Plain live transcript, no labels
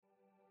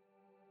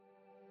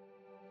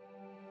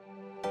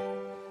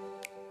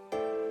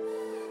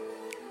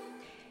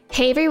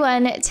Hey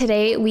everyone,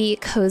 today we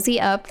cozy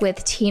up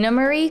with Tina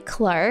Marie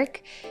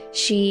Clark.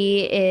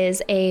 She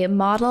is a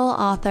model,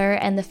 author,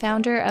 and the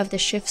founder of the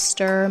Shift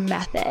Stir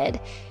Method.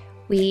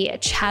 We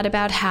chat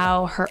about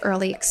how her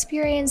early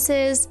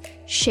experiences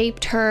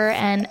shaped her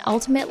and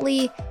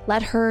ultimately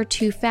led her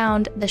to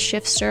found the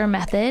Shift Stir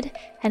Method,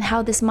 and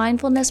how this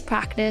mindfulness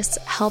practice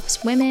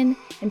helps women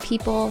and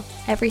people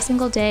every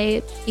single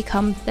day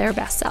become their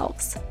best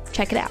selves.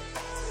 Check it out.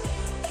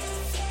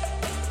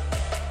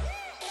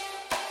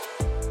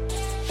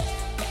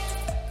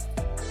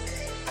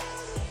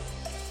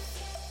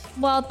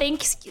 Well,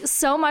 thanks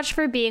so much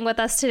for being with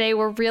us today.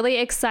 We're really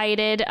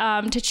excited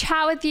to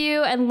chat with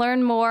you and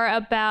learn more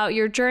about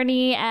your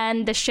journey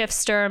and the Shift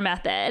Stir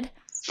Method.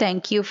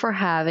 Thank you for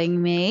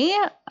having me.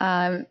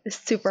 I'm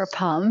super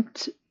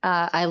pumped.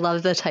 I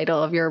love the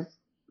title of your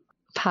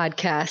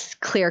podcast.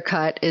 Clear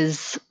cut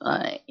is,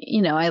 I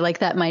like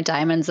that my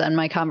diamonds and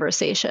my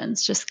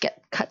conversations just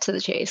get cut to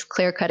the chase.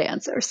 Clear cut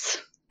answers.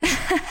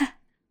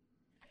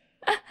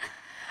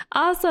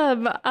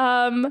 Awesome.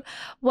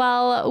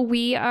 Well,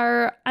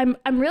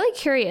 I'm really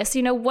curious,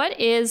 what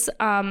is,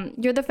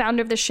 you're the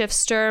founder of the Shift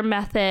Stir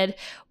Method.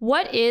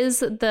 What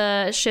is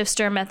the Shift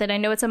Stir Method? I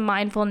know it's a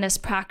mindfulness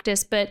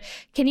practice, but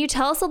can you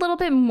tell us a little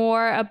bit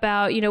more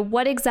about,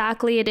 what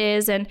exactly it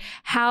is and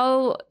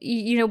how,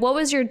 what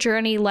was your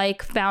journey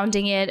like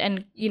founding it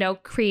and,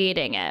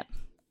 creating it?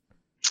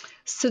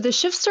 So the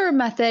Shift Stir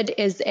Method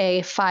is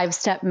a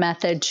 5-step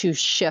method to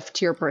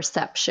shift your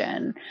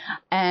perception.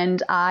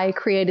 And I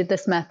created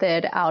this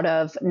method out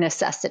of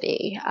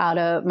necessity, out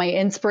of my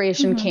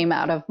inspiration came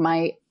out of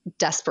my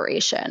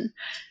desperation.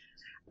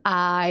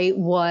 I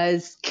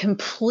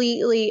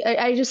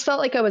just felt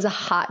like I was a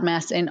hot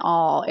mess in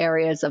all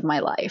areas of my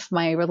life.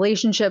 My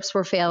relationships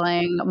were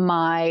failing.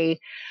 My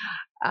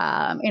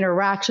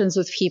interactions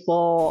with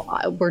people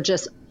were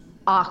just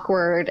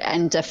awkward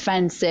and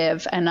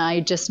defensive. And I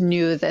just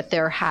knew that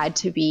there had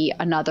to be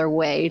another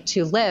way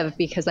to live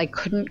because I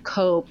couldn't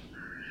cope.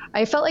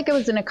 I felt like I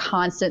was in a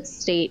constant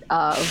state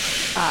of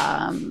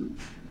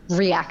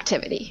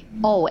reactivity,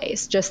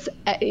 always. Just,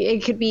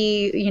 it could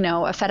be, a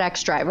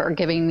FedEx driver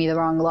giving me the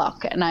wrong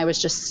look and I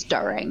was just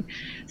stirring.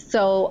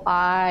 So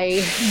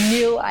I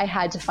knew I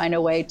had to find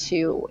a way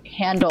to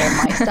handle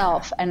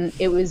myself. And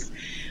it was,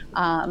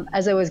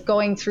 as I was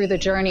going through the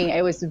journey,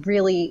 I was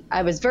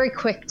very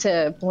quick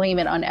to blame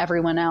it on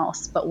everyone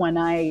else. But when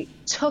I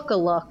took a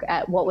look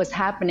at what was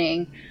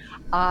happening,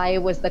 I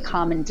was the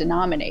common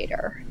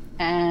denominator.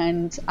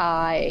 And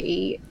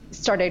I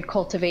started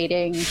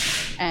cultivating,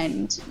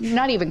 and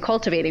not even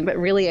cultivating, but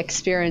really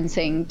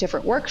experiencing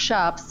different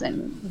workshops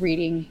and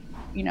reading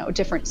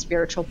different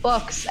spiritual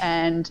books.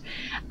 And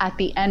at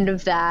the end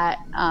of that,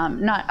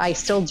 I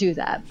still do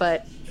that,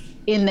 but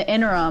in the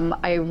interim,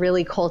 I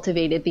really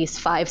cultivated these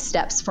 5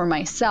 steps for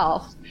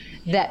myself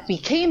that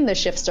became the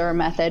Shift Stir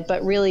Method,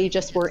 but really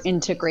just were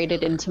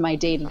integrated into my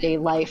day-to-day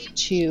life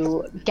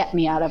to get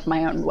me out of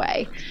my own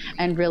way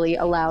and really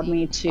allowed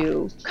me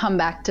to come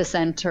back to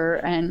center.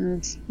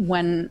 And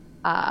when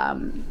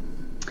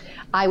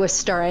I was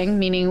stirring,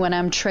 meaning when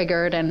I'm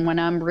triggered and when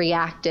I'm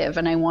reactive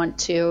and I want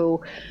to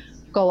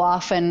go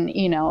off and,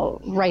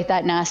 write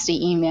that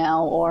nasty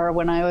email, or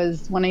when I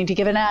was wanting to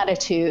give an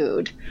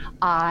attitude,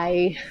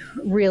 I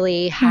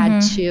really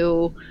had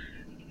to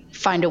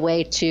find a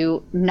way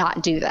to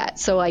not do that.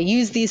 So I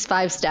used these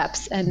 5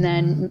 steps, and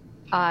then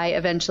I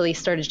eventually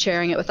started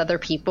sharing it with other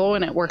people,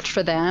 and it worked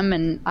for them.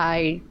 And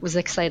I was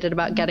excited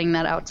about getting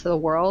that out to the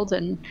world,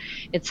 and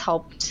it's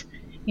helped,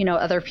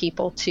 other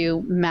people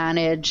to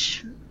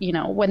manage,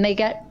 when they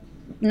get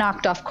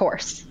knocked off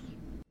course.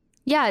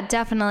 Yeah,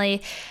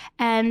 definitely.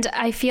 And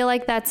I feel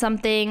like that's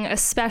something,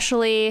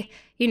 especially,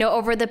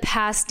 over the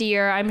past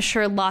year, I'm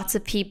sure lots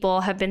of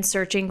people have been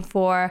searching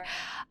for,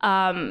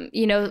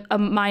 a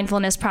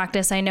mindfulness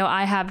practice. I know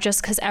I have,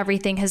 just because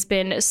everything has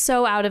been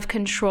so out of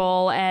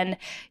control and,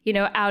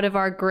 out of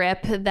our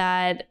grip,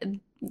 that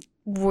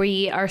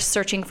we are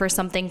searching for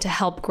something to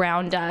help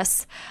ground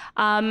us.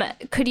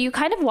 Could you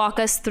kind of walk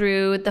us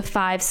through the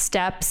 5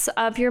 steps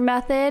of your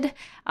method,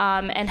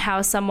 and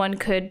how someone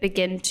could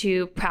begin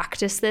to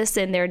practice this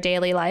in their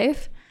daily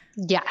life?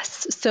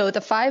 Yes. So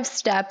the 5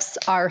 steps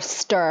are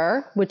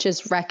stir, which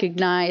is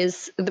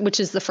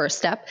the first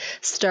step.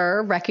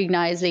 Stir,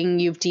 recognizing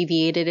you've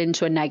deviated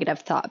into a negative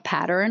thought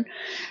pattern.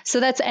 So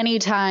that's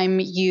anytime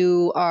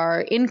you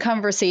are in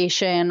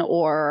conversation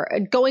or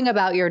going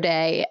about your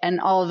day and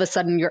all of a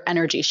sudden your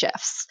energy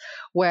shifts,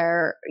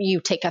 where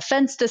you take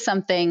offense to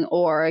something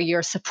or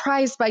you're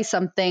surprised by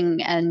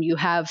something and you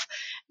have,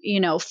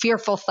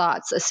 fearful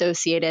thoughts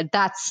associated.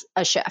 That's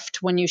a shift.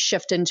 When you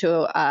shift into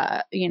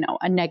a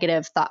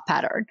negative thought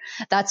pattern,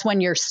 that's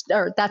when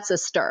that's a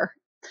stir.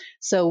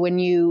 So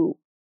the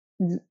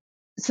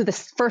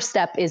first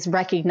step is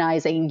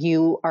recognizing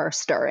you are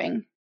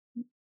stirring,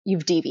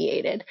 you've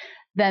deviated.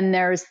 Then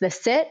there's the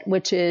sit,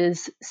 which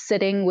is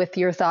sitting with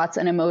your thoughts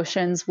and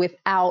emotions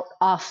without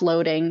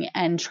offloading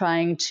and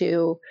trying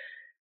to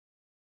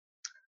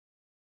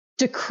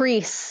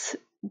decrease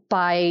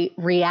by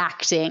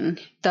reacting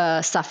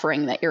the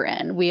suffering that you're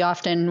in. We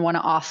often want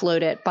to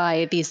offload it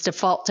by these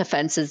default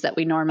defenses that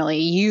we normally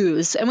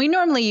use. And we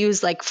normally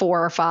use like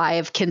 4 or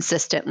 5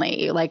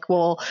 consistently. Like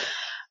we'll,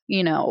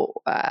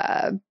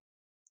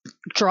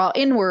 draw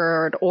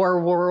inward,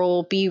 or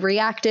we'll be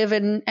reactive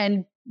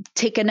and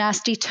take a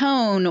nasty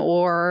tone,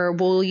 or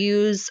we'll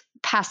use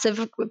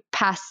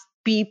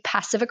be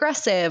passive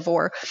aggressive,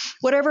 or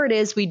whatever it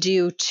is we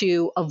do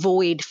to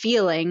avoid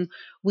feeling,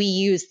 we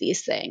use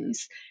these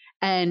things.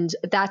 And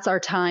that's our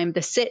time.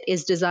 The sit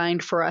is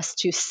designed for us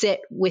to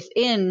sit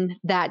within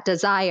that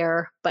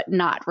desire, but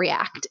not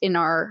react in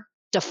our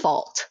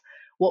default,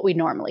 what we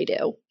normally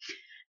do.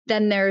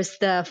 Then there's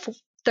the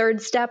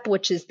third step,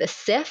 which is the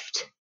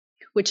sift,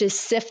 which is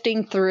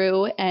sifting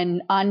through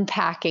and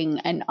unpacking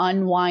and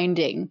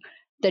unwinding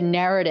the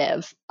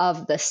narrative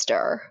of the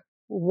stir.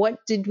 What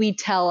did we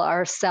tell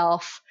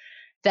ourselves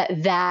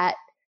that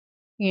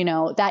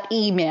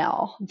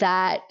email,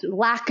 that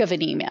lack of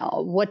an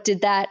email, what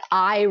did that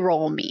eye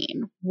roll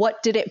mean?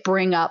 What did it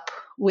bring up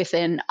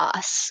within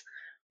us?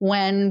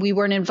 When we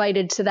weren't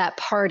invited to that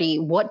party,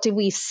 what did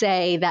we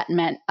say that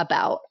meant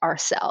about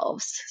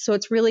ourselves? So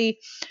it's really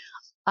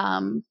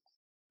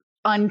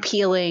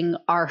unpeeling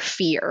our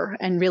fear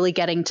and really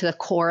getting to the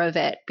core of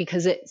it,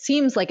 because it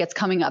seems like it's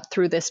coming up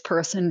through this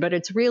person, but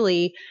it's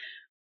really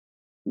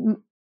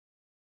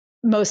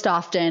most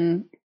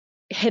often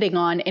hitting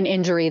on an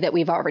injury that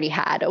we've already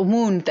had, a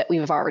wound that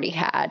we've already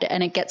had.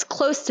 And it gets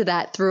close to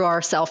that through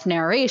our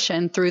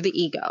self-narration, through the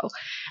ego.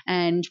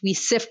 And we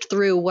sift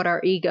through what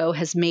our ego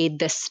has made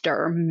this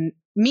stir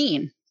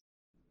mean.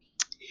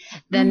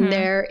 Then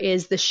there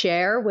is the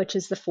share, which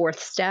is the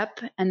fourth step.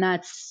 And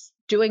that's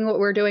doing what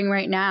we're doing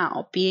right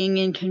now, being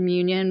in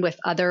communion with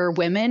other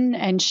women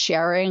and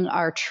sharing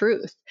our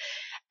truth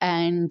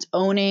and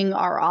owning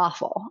our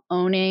awful,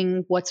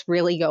 owning what's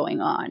really going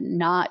on,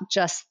 not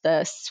just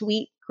the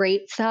sweet,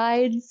 great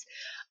sides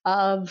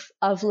of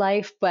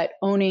life, but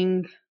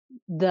owning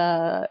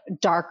the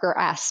darker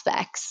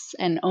aspects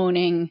and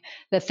owning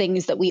the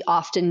things that we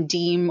often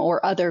deem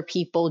or other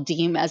people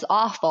deem as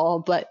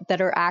awful, but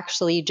that are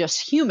actually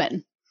just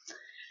human.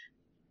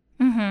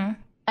 Mm-hmm.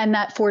 And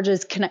that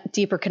forges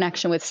deeper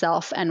connection with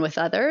self and with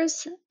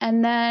others.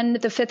 And then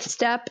the fifth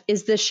step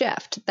is the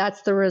shift.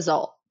 That's the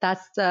result.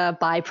 That's the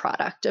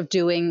byproduct of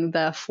doing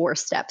the 4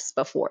 steps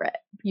before it.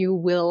 You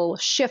will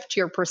shift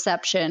your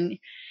perception,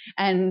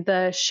 and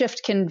the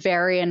shift can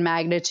vary in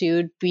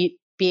magnitude,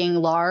 being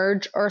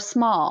large or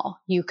small.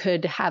 You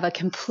could have a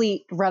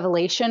complete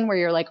revelation where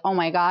you're like, oh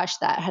my gosh,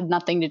 that had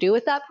nothing to do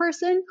with that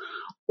person.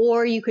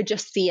 Or you could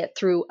just see it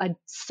through a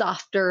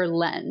softer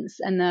lens.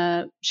 And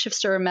the Shift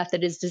Stir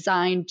method is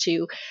designed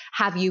to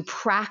have you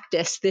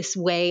practice this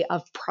way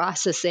of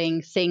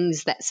processing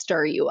things that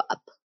stir you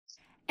up.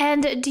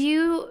 And do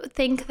you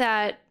think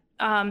that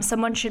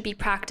someone should be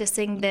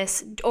practicing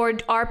this, or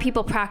are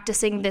people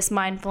practicing this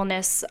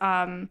mindfulness,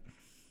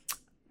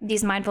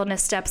 these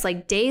mindfulness steps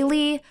like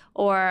daily,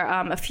 or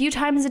a few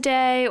times a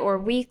day, or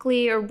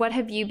weekly, or what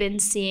have you been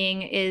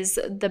seeing is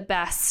the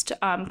best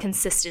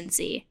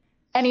consistency?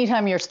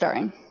 Anytime you're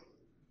stirring.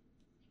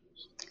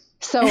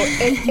 So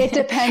it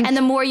depends. And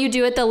the more you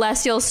do it, the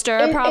less you'll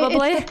stir,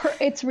 probably.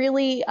 It's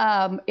really,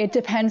 it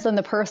depends on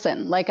the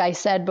person. Like I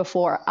said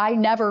before, I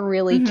never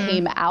really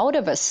came out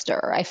of a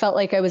stir. I felt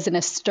like I was in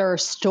a stir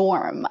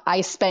storm. I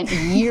spent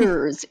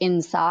years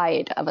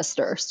inside of a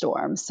stir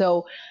storm.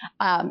 So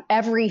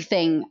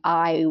everything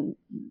I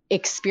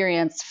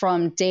experienced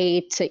from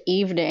day to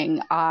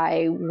evening,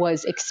 I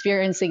was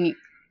experiencing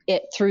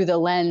it through the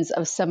lens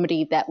of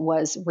somebody that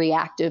was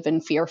reactive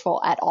and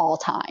fearful at all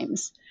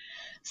times.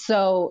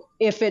 So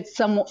if it's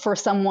for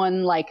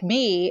someone like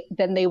me,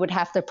 then they would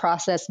have to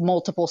process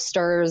multiple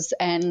stirs,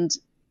 and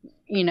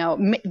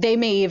they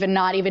may even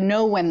not even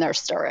know when they're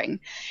stirring.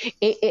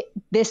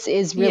 This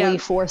is really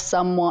for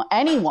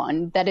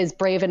anyone that is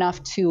brave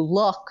enough to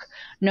look,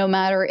 no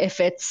matter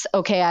if it's,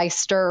 okay, I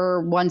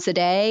stir once a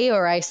day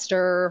or I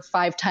stir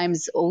 5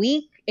 times a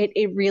week.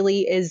 It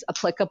really is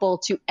applicable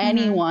to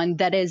anyone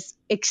that is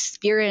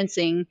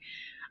experiencing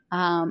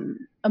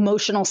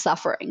emotional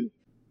suffering.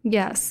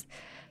 Yes.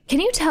 Can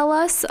you tell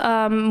us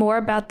more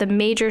about the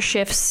major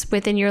shifts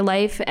within your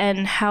life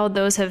and how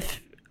those have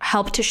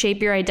helped to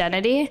shape your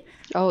identity?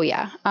 Oh,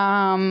 yeah.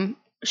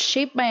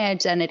 Shape my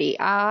identity.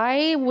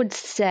 I would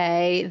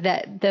say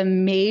that the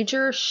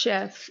major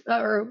shift,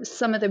 or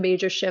some of the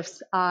major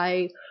shifts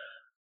I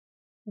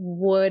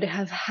would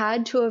have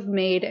had to have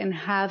made and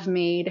have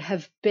made,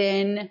 have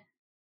been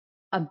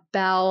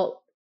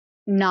about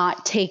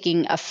not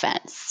taking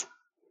offense,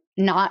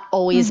 not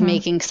always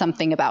making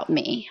something about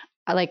me.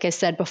 Like I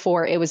said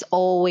before, it was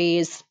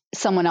always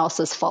someone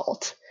else's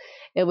fault.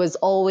 It was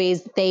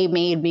always, they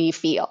made me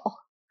feel.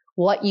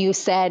 What you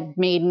said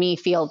made me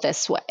feel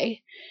this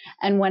way.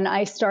 And when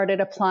I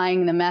started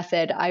applying the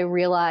method, I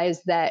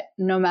realized that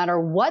no matter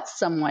what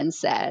someone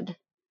said,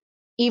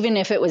 even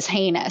if it was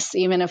heinous,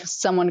 even if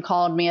someone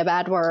called me a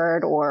bad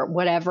word or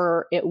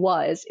whatever it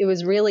was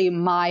really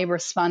my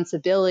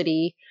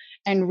responsibility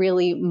and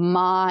really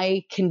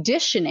my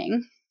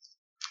conditioning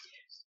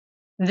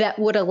that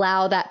would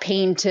allow that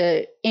pain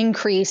to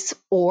increase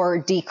or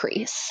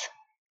decrease.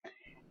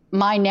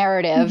 My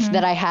narrative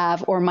that I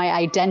have, or my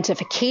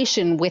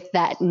identification with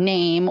that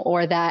name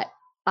or that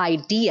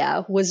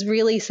idea, was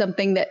really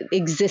something that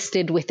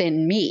existed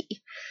within me.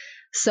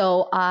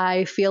 So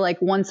I feel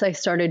like once I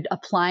started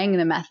applying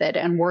the method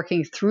and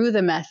working through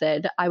the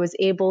method, I was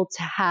able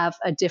to have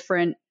a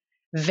different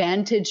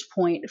vantage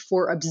point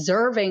for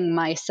observing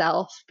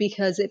myself,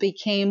 because it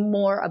became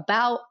more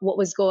about what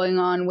was going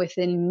on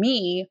within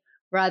me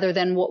rather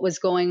than what was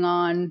going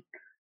on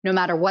no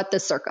matter what the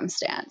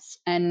circumstance.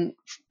 And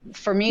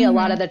for me, a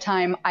lot of the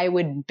time, I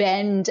would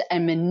bend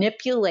and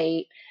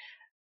manipulate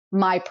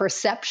my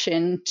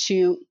perception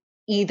to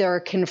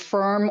either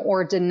confirm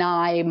or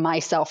deny my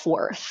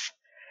self-worth.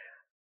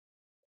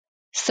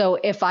 So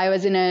if I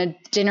was in a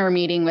dinner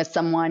meeting with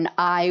someone,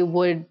 I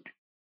would,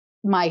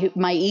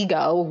 my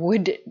ego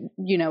would,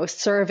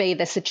 survey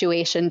the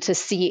situation to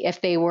see if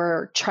they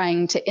were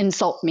trying to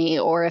insult me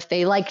or if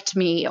they liked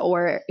me,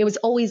 or it was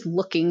always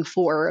looking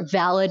for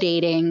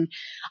validating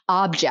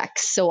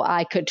objects so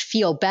I could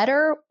feel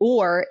better,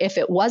 or if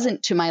it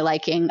wasn't to my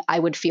liking, I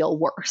would feel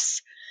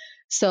worse.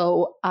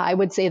 So I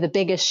would say the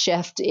biggest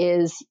shift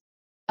is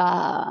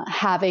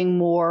having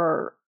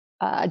more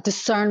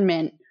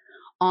discernment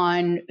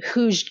on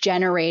who's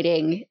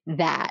generating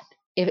that,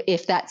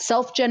 if that's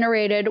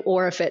self-generated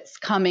or if it's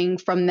coming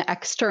from the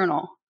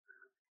external.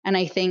 And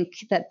I think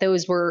that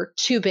those were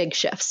two big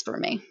shifts for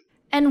me.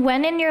 And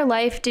when in your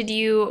life did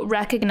you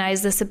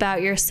recognize this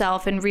about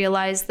yourself and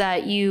realize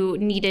that you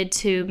needed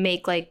to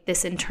make like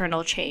this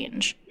internal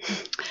change?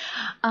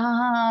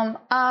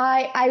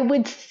 I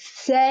would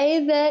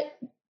say that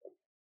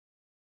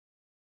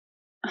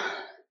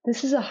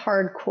this is a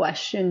hard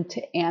question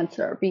to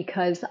answer,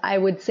 because I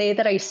would say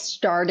that I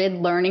started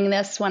learning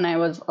this when I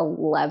was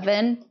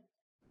 11.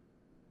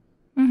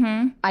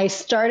 I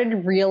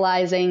started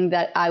realizing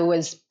that I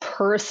was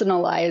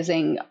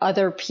personalizing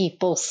other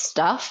people's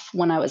stuff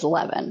when I was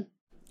 11.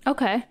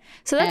 Okay.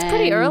 So that's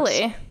pretty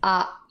early.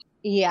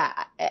 Yeah.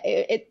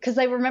 Because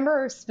I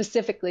remember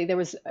specifically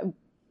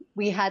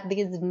we had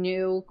these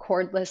new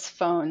cordless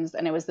phones,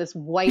 and it was this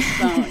white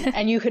phone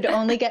and you could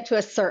only get to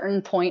a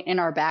certain point in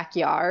our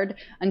backyard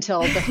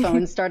until the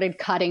phone started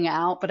cutting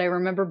out. But I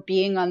remember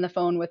being on the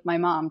phone with my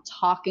mom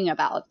talking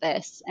about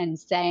this and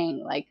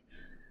saying like,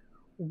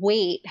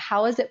 wait,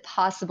 how is it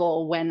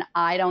possible when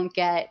I don't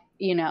get,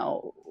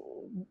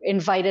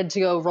 invited to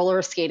go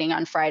roller skating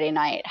on Friday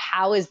night?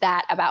 How is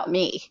that about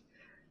me?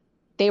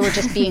 They were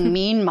just being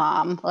mean,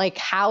 Mom. Like,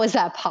 how is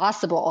that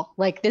possible?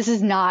 Like, this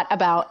is not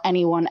about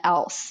anyone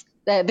else.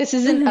 This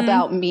isn't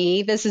about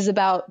me. This is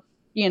about,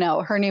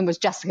 her name was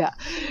Jessica.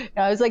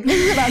 And I was like,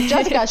 this is about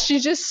Jessica.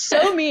 She's just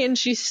so mean.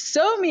 She's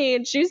so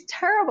mean. She's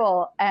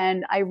terrible.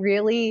 And I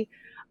really,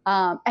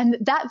 and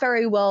that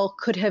very well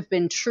could have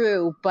been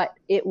true, but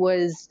it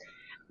was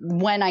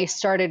when I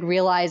started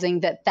realizing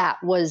that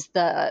that was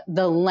the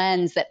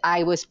lens that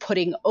I was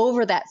putting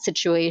over that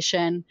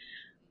situation,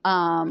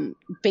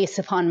 based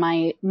upon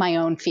my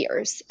own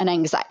fears and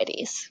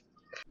anxieties.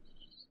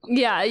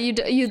 Yeah,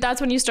 you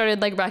that's when you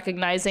started like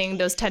recognizing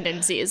those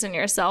tendencies in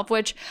yourself,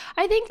 which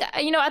I think,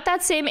 at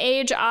that same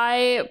age,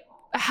 I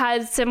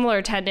had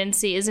similar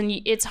tendencies, and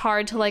it's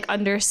hard to like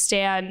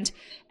understand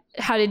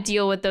how to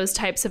deal with those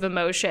types of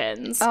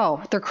emotions.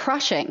 Oh, they're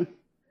crushing.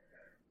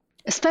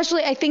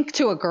 Especially, I think,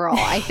 to a girl.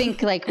 I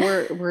think like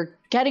we're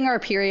getting our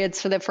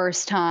periods for the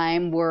first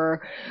time.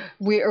 We're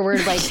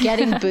like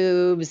getting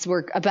boobs.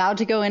 We're about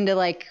to go into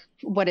like,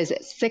 what is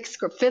it,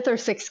 fifth or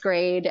sixth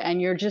grade,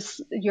 and you're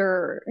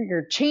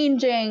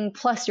changing.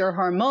 Plus, you're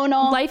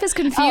hormonal. Life is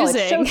confusing. Oh,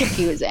 it's so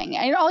confusing,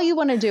 and all you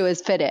want to do is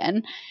fit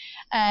in.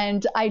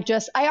 And I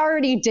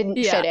already didn't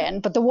fit in,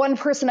 but the one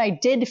person I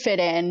did fit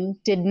in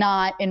did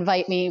not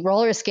invite me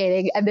roller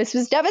skating, and this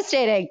was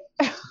devastating.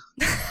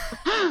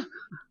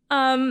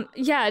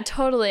 Yeah,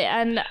 totally.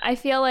 And I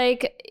feel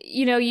like,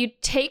 you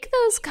take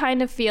those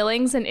kind of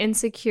feelings and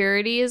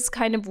insecurities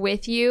kind of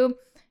with you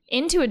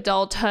into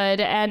adulthood.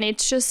 And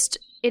it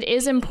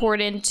is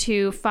important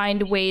to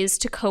find ways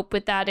to cope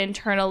with that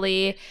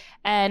internally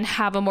and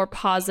have a more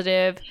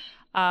positive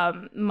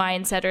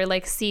mindset, or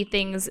like see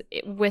things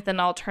with an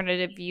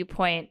alternative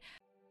viewpoint.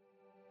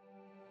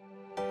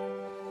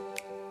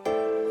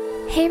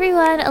 Hey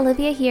everyone,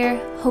 Olivia here.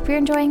 Hope you're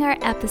enjoying our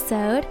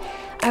episode.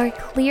 Our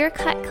Clear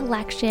Cut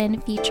collection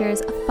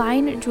features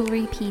fine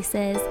jewelry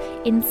pieces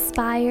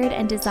inspired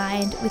and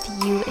designed with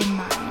you in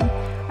mind.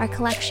 Our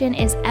collection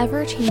is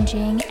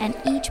ever-changing, and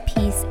each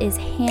piece is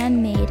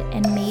handmade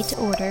and made to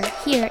order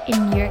here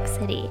in New York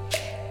City.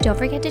 Don't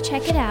forget to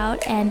check it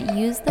out and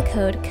use the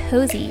code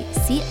COZY,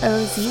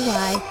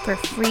 C-O-Z-Y, for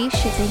free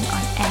shipping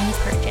on any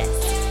purchase.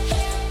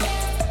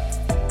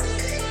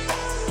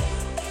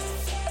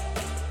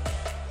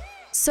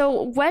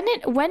 So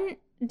when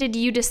did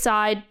you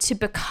decide to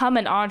become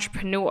an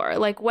entrepreneur?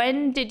 Like,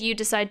 when did you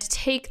decide to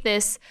take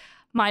this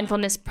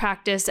mindfulness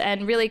practice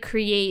and really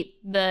create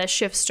the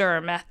Shift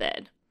Stir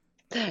method?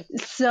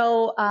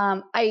 So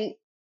I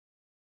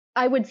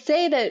would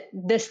say that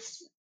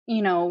this,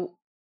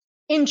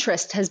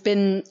 interest has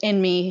been in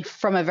me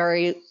from a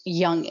very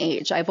young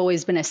age. I've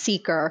always been a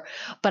seeker,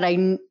 but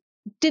I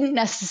didn't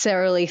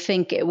necessarily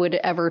think it would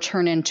ever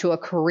turn into a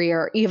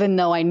career, even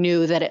though I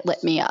knew that it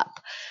lit me up.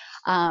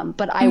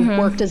 But I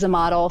worked as a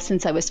model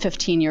since I was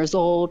 15 years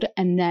old,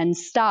 and then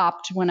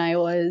stopped when I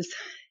was,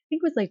 I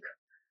think it was like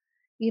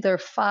either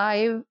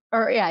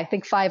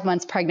 5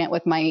 months pregnant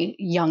with my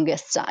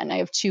youngest son. I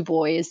have 2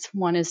 boys.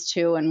 One is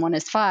 2 and one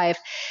is 5.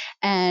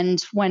 And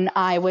when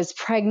I was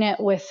pregnant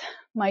with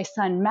my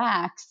son,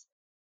 Max,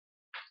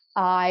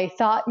 I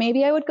thought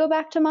maybe I would go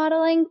back to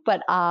modeling,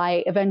 but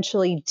I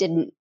eventually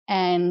didn't.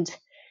 And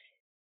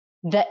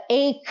the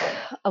ache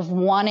of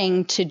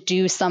wanting to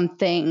do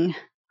something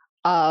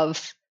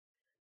of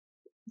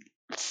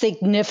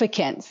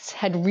significance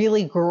had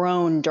really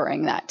grown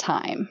during that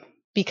time,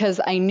 because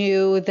I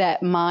knew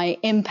that my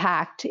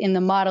impact in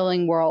the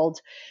modeling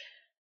world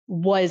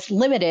was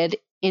limited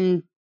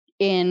in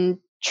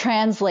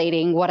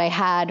translating what I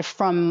had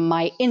from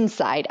my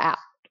inside out.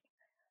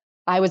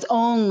 I was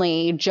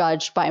only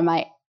judged by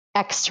my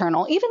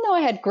external. Even though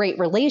I had great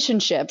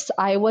relationships,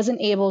 I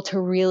wasn't able to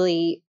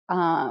really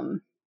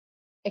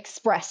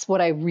express what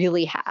I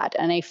really had.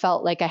 And I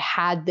felt like I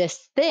had this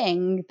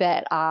thing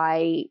that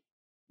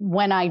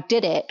when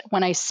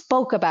I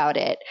spoke about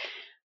it,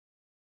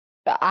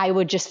 I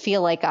would just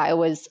feel like I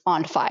was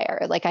on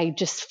fire. Like I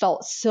just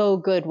felt so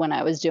good when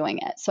I was doing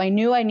it. So I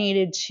knew I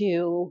needed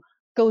to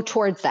go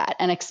towards that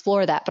and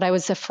explore that, but I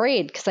was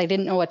afraid because I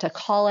didn't know what to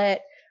call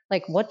it.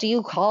 Like, what do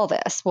you call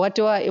this? What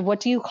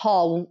do you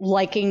call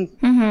liking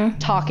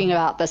talking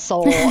about the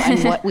soul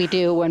and what we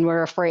do when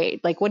we're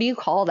afraid? Like, what do you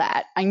call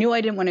that? I knew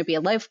I didn't want to be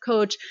a life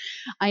coach.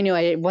 I knew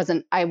I didn't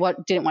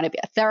want to be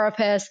a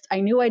therapist.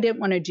 I knew I didn't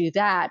want to do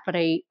that, but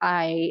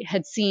I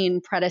had seen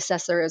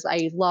predecessors.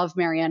 I love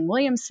Marianne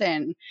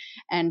Williamson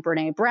and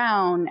Brene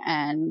Brown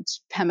and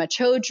Pema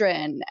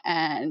Chodron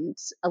and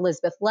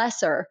Elizabeth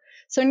Lesser.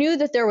 So I knew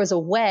that there was a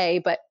way,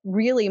 but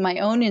really my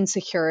own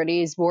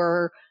insecurities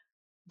were,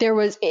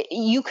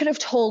 you could have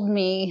told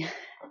me,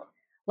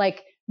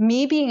 like,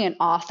 me being an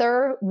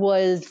author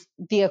was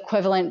the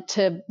equivalent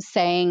to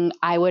saying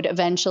I would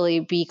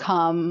eventually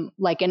become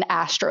like an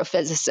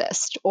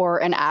astrophysicist or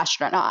an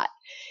astronaut.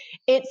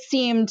 It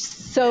seemed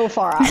so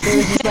far off. It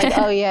was just like,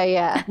 oh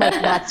yeah,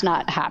 like that's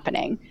not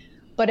happening.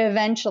 But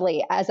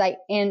eventually, as I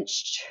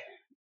inched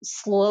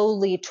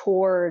slowly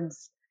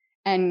towards,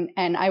 and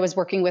I was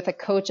working with a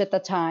coach at the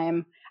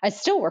time, I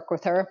still work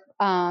with her,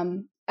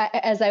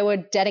 as I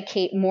would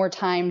dedicate more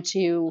time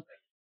to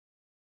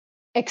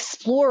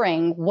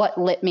exploring what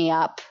lit me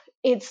up,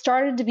 it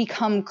started to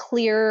become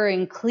clearer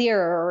and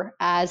clearer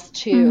as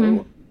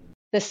to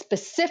the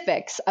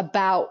specifics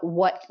about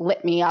what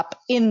lit me up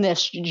in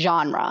this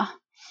genre.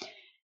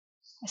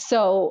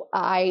 So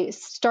I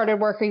started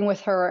working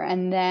with her,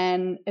 and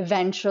then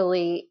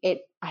eventually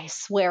I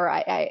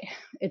swear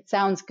it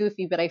sounds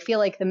goofy, but I feel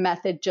like the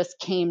method just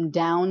came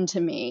down to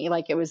me.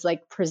 Like it was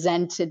like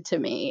presented to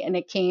me, and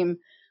it came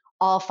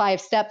all 5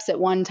 steps at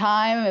one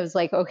time. It was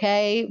like,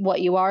 okay,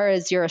 what you are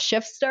is you're a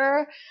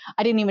shifter.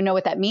 I didn't even know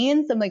what that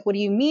means. I'm like, what do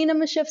you mean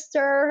I'm a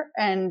shifter?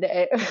 And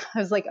I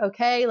was like,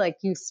 okay, like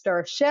you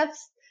stir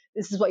shifts.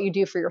 This is what you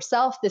do for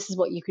yourself. This is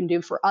what you can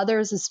do for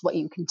others. This is what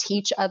you can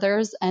teach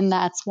others. And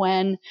that's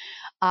when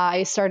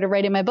I started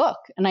writing my book.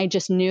 And I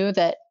just knew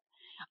that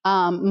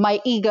my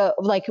ego,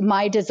 like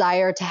my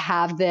desire to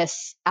have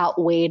this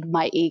outweighed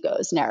my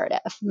ego's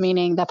narrative,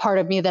 meaning the part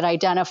of me that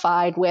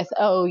identified with,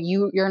 oh,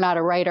 you're not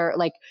a writer.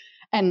 Like,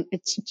 and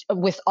it's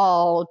with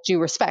all due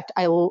respect,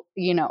 I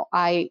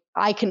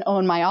can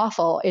own my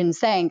awful in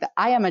saying that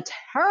I am a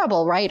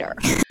terrible writer,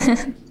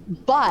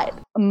 but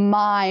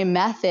my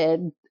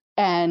method,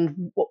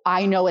 and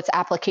I know its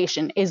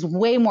application, is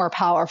way more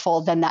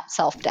powerful than that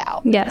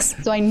self-doubt. Yes.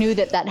 So I knew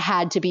that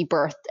had to be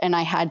birthed, and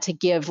I had to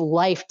give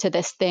life to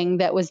this thing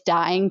that was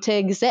dying to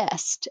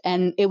exist.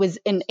 And it was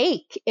an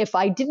ache if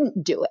I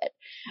didn't do it.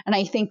 And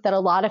I think that a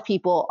lot of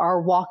people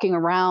are walking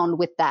around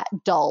with that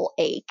dull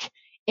ache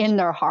in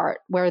their heart,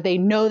 where they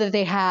know that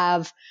they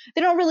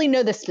don't really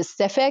know the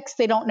specifics.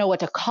 They don't know what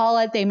to call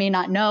it. They may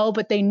not know,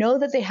 but they know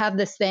that they have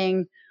this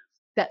thing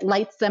that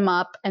lights them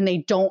up, and they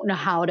don't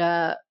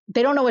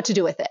know what to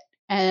do with it.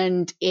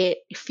 And it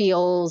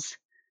feels,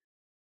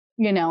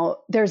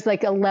 there's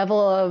like a level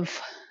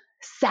of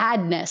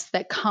sadness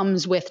that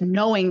comes with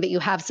knowing that you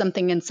have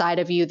something inside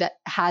of you that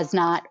has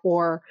not,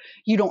 or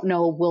you don't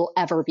know will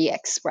ever be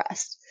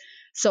expressed.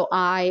 So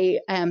I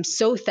am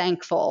so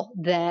thankful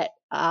that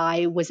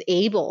I was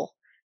able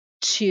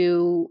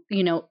to,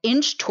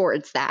 inch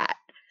towards that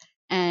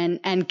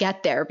and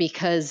get there,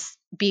 because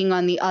being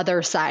on the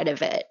other side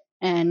of it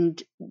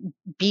and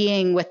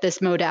being with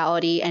this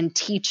modality and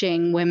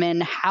teaching women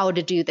how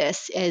to do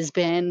this has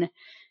been,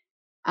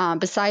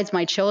 besides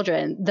my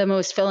children, the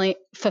most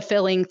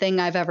fulfilling thing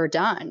I've ever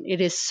done.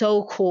 It is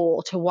so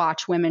cool to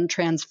watch women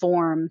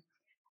transform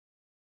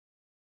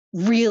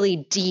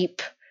really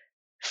deep,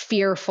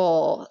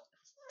 fearful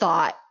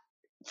thought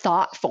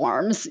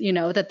forms,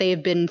 that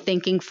they've been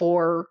thinking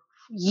for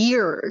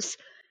years,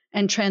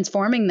 and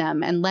transforming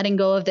them and letting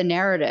go of the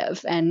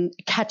narrative and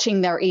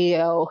catching their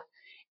ego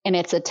in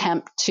its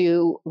attempt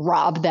to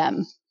rob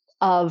them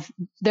of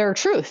their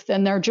truth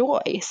and their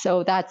joy.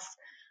 So that's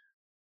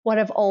what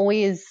I've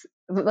always,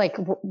 like,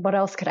 what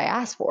else could I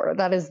ask for?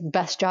 That is the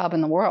best job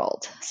in the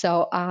world.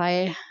 So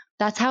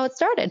that's how it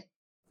started.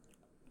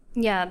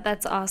 Yeah,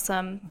 that's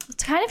awesome.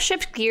 To kind of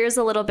shift gears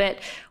a little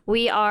bit,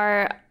 we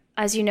are,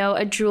 as you know,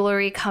 a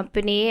jewelry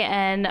company,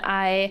 and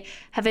I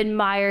have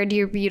admired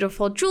your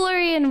beautiful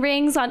jewelry and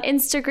rings on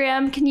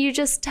Instagram. Can you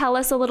just tell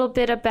us a little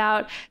bit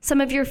about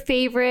some of your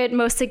favorite,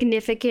 most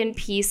significant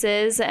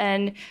pieces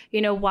and,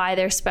 why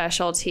they're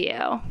special to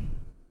you?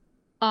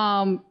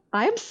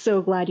 I'm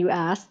so glad you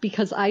asked,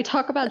 because I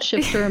talk about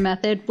shifter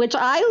method, which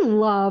I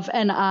love.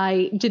 And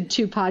I did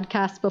 2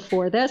 podcasts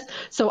before this.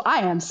 So I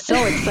am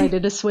so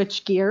excited to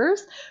switch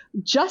gears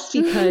just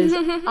because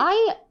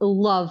I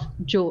love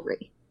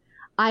jewelry.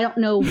 I don't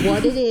know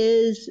what it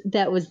is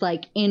that was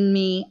like in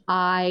me.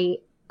 Since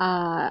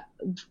I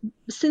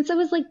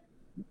was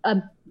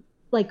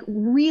like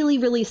really,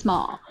 really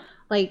small,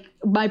 like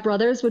my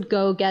brothers would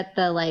go get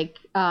the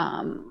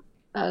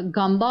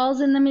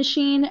gumballs in the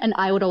machine, and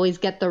I would always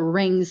get the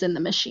rings in the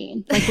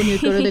machine. Like when you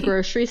go to the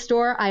grocery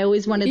store, I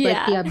always wanted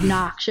like the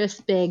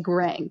obnoxious big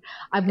ring.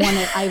 I've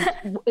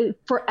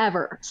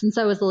forever, since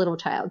I was a little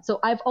child. So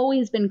I've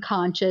always been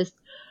conscious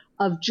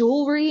of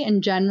jewelry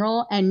in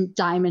general and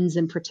diamonds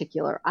in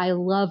particular. I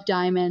love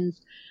diamonds.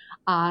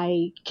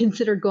 I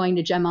considered going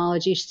to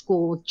gemology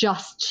school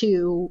just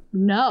to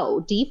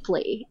know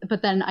deeply,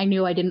 but then I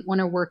knew I didn't want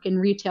to work in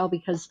retail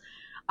because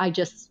I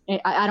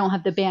don't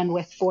have the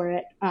bandwidth for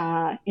it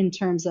in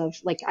terms of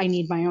like, I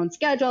need my own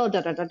schedule,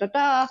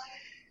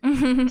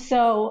 Mm-hmm.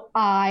 So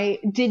I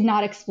did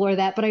not explore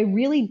that, but I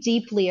really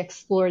deeply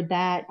explored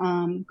that,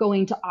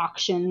 going to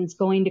auctions,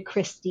 going to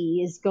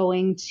Christie's,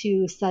 going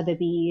to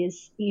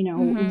Sotheby's,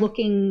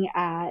 looking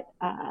at,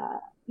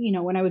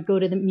 when I would go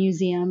to the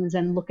museums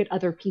and look at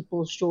other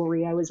people's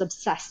jewelry. I was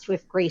obsessed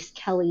with Grace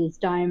Kelly's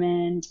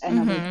diamond and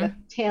Elizabeth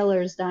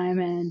Taylor's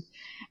diamond,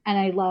 and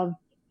I love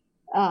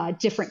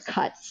different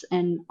cuts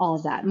and all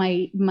of that.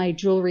 My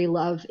jewelry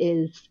love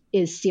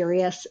is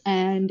serious,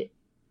 and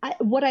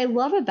what I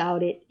love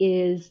about it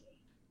is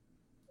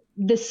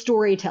the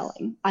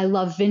storytelling. I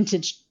love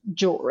vintage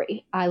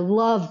jewelry. I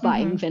love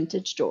buying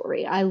vintage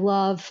jewelry. I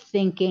love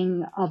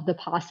thinking of the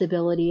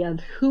possibility of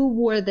who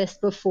wore this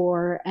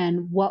before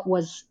and what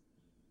was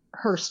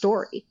her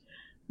story.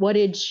 What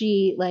did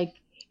she like?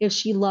 If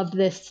she loved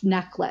this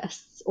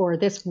necklace or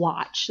this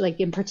watch,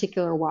 like in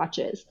particular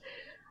watches,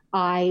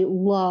 I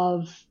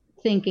love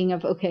thinking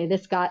of, okay,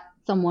 this got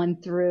someone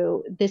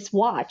through, this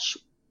watched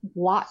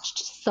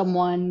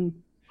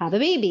someone have a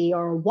baby,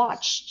 or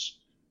watched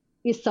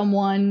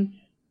someone,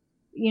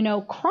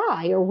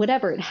 cry, or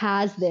whatever. It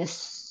has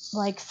this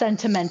like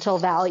sentimental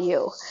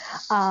value.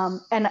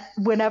 And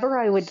whenever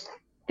I would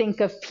think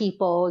of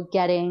people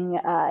getting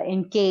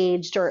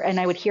engaged, and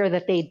I would hear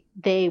that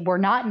they were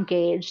not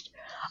engaged,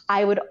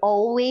 I would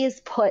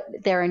always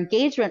put their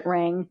engagement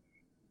ring,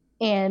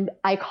 and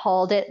I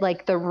called it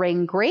like the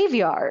ring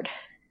graveyard,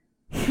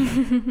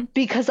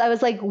 because I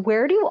was like,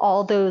 where do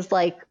all those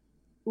like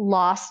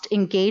lost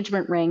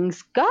engagement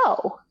rings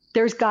go?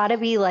 There's got to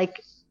be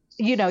like,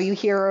 you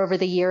hear over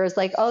the years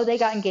like, oh, they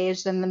got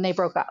engaged and then they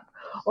broke up,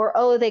 or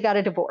oh, they got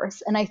a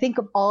divorce. And I think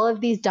of all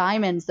of these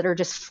diamonds that are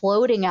just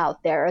floating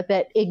out there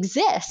that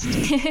exist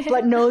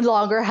but no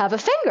longer have a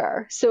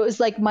finger. So it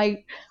was like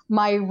my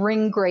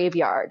ring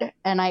graveyard,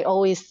 and I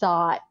always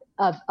thought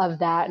of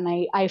that,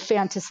 and I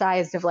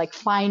fantasized of like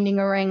finding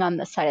a ring on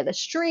the side of the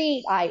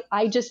street.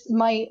 I just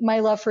my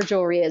love for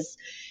jewelry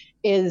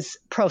is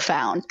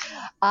profound.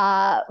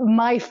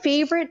 My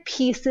favorite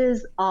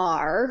pieces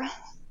are,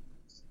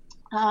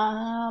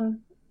 I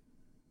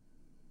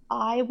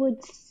would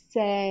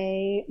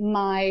say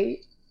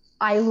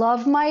I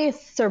love my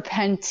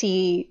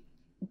Serpenti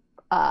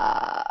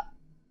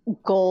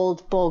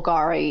gold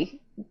Bulgari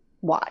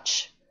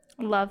watch.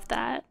 Love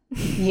that.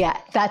 Yeah,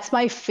 that's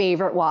my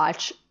favorite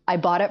watch. I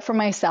bought it for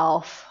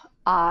myself.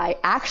 I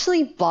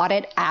actually bought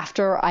it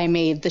after I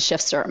made the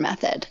Shifter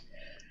method.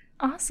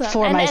 Awesome.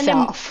 For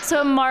myself. So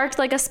it marked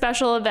like a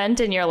special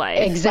event in your life,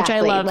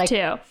 exactly, which I love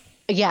too.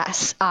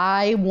 Yes,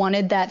 I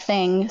wanted that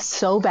thing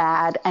so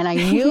bad, and I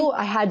knew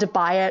I had to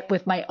buy it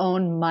with my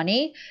own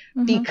money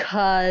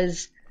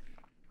because,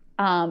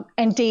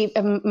 and Dave,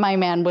 my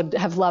man, would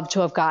have loved to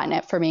have gotten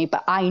it for me,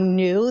 but I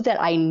knew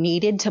that I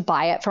needed to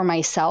buy it for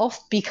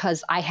myself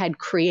because I had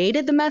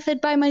created the method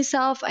by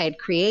myself. I had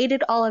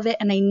created all of it,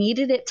 and I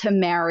needed it to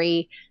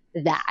marry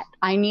that.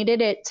 I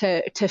needed it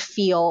to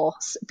feel,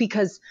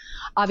 because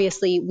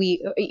obviously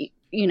we,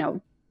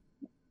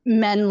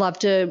 men love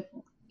to,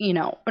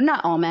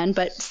 not all men,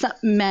 but some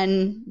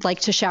men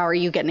like to shower.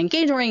 You get an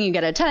engagement ring, you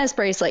get a tennis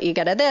bracelet, you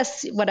get a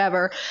this,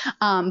 whatever.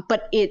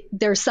 But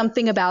there's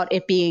something about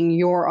it being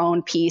your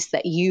own piece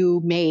that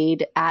you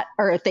made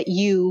or that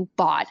you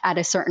bought at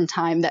a certain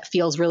time that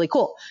feels really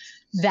cool.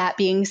 That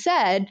being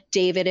said,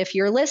 David, if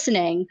you're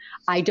listening,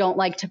 I don't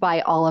like to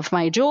buy all of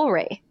my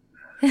jewelry.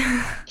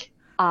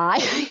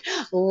 I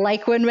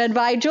like when men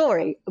buy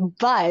jewelry,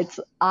 but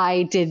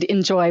I did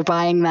enjoy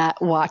buying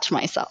that watch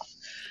myself.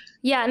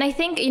 Yeah. And I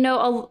think,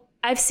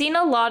 I've seen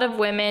a lot of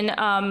women,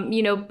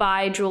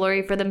 buy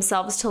jewelry for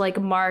themselves to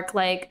like mark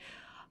like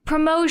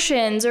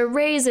promotions or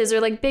raises or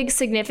like big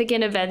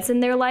significant events in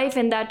their life.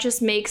 And that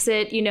just makes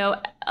it,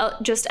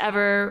 just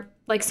ever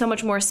like so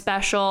much more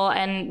special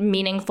and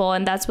meaningful.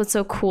 And that's what's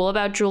so cool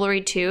about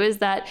jewelry too, is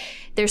that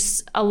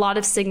there's a lot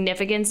of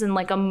significance and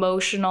like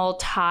emotional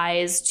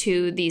ties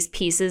to these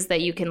pieces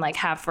that you can like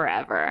have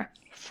forever.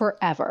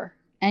 Forever.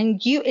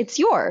 And it's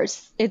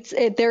yours.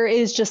 There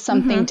is just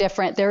something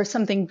different. There's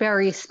something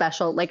very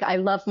special. Like I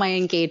love my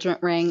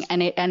engagement ring,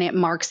 and it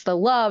marks the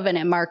love, and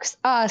it marks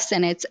us,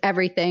 and it's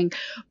everything.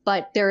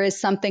 But there is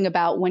something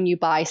about when you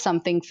buy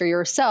something for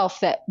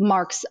yourself that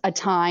marks a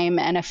time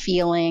and a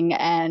feeling,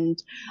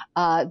 and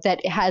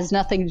that has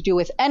nothing to do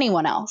with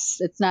anyone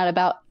else. It's not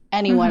about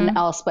anyone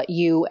else but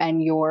you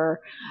and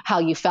how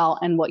you felt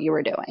and what you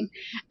were doing.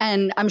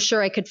 And I'm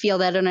sure I could feel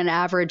that on an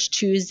average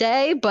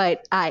Tuesday,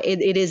 but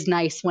it is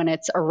nice when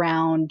it's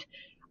around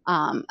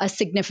a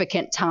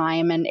significant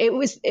time. And it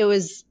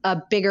was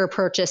a bigger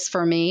purchase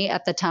for me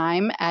at the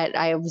time.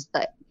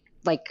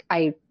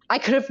 I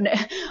could have,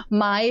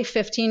 my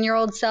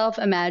 15-year-old self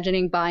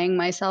imagining buying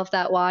myself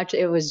that watch,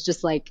 it was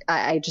just like,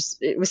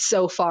 it was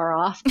so far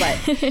off. But,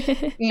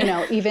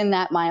 even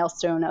that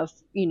milestone of,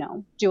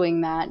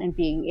 doing that and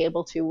being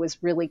able to was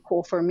really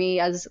cool for me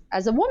as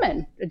a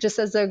woman, just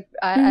as a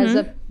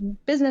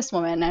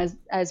businesswoman,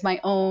 as my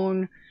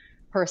own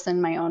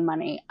person, my own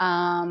money.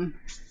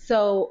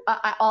 So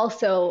I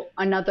also,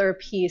 another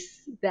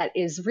piece that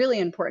is really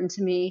important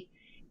to me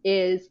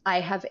is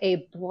I have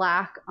a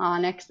black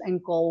onyx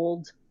and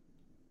gold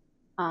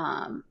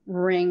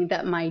ring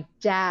that my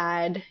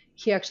dad,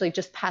 he actually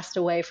just passed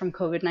away from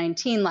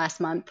COVID-19 last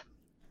month.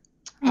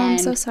 Oh, I'm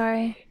so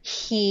sorry.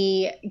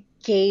 He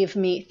gave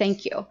me,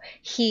 thank you.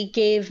 He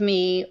gave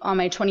me on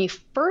my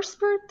 21st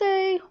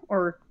birthday,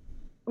 or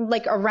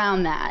like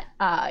around that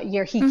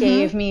year, he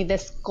gave me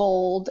this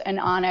gold and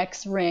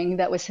onyx ring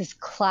that was his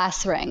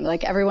class ring.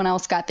 Like everyone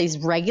else got these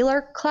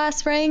regular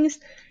class rings,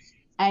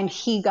 and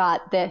he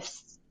got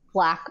this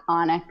black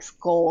onyx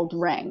gold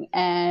ring.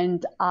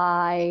 And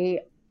I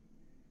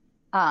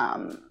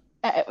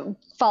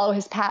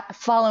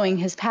following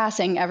his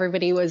passing,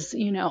 everybody was,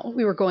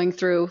 we were going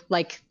through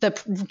like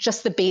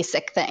just the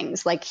basic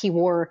things. Like he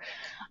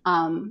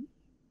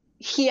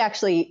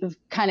actually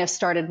kind of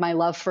started my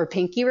love for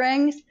pinky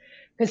rings,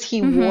 because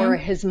he wore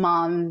his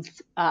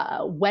mom's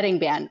wedding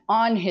band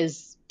on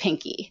his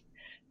pinky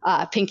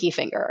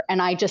finger.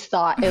 And I just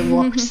thought it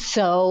looked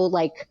so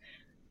like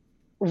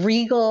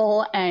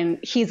regal, and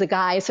he's a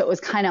guy, so it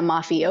was kind of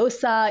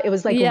mafiosa. It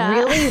was like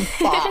really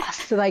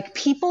boss. Like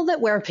people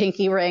that wear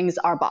pinky rings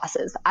are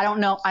bosses. I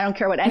don't know. I don't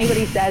care what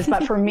anybody says,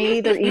 but for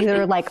me, they're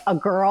either like a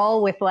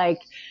girl with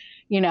like,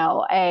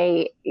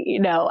 a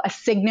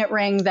signet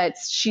ring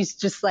she's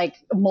just like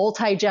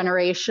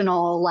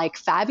multi-generational, like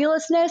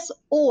fabulousness,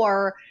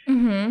 or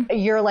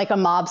you're like a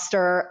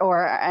mobster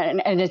or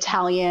an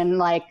Italian,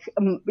 like,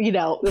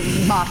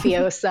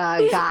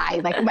 mafiosa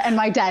guy. Like, and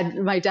my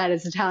dad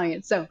is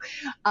Italian. So,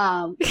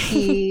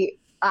 he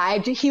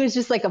was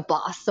just like a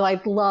boss. So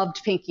I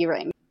loved pinky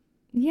rings.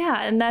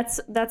 Yeah. And that's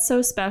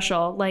so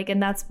special. Like,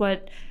 and that's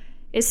what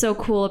is so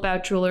cool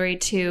about jewelry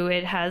too.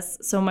 It has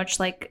so much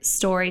like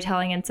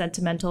storytelling and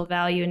sentimental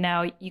value.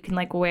 Now you can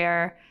like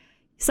wear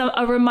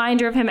a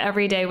reminder of him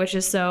every day, which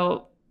is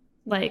so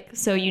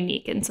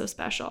unique and so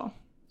special.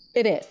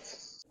 It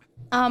is.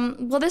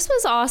 Well, this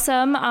was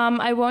awesome.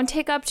 I won't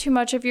take up too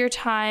much of your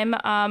time,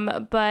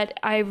 but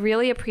I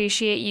really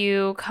appreciate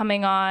you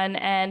coming on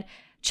and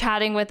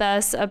chatting with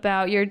us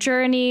about your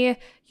journey,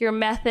 your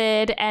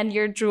method, and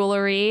your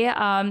jewelry.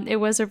 It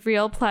was a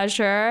real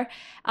pleasure.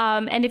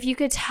 And if you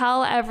could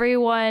tell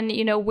everyone,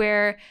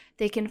 where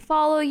they can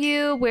follow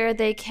you, where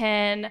they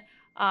can,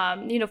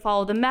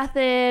 follow the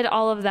method,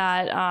 all of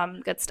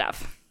that good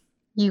stuff.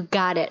 You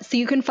got it. So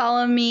you can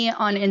follow me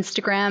on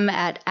Instagram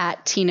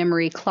at Tina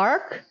Marie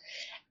Clark,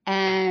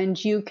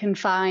 and you can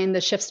find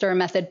the Shift Stir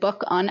Method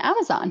book on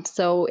Amazon.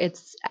 So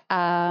it's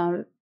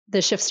the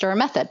Shift Stir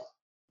Method.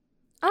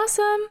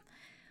 Awesome.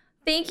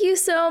 Thank you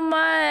so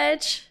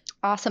much.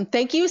 Awesome.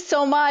 Thank you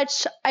so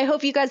much. I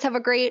hope you guys have a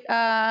great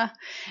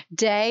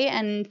day,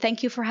 and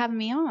thank you for having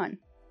me on.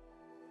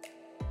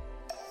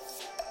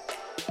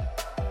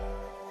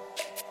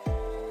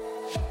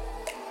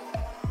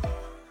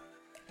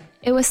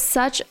 It was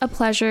such a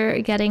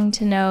pleasure getting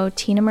to know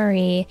Tina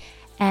Marie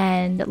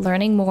and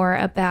learning more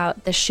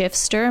about the Shift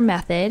Stir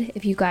method.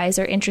 If you guys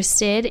are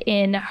interested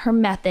in her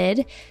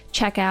method,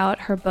 check out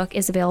her book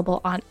is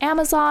available on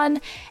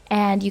Amazon,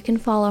 and you can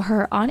follow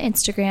her on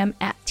Instagram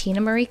at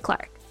Tina Marie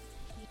Clark.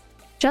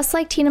 Just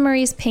like Tina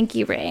Marie's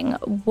pinky ring,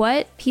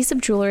 what piece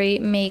of jewelry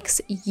makes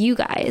you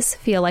guys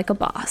feel like a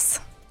boss?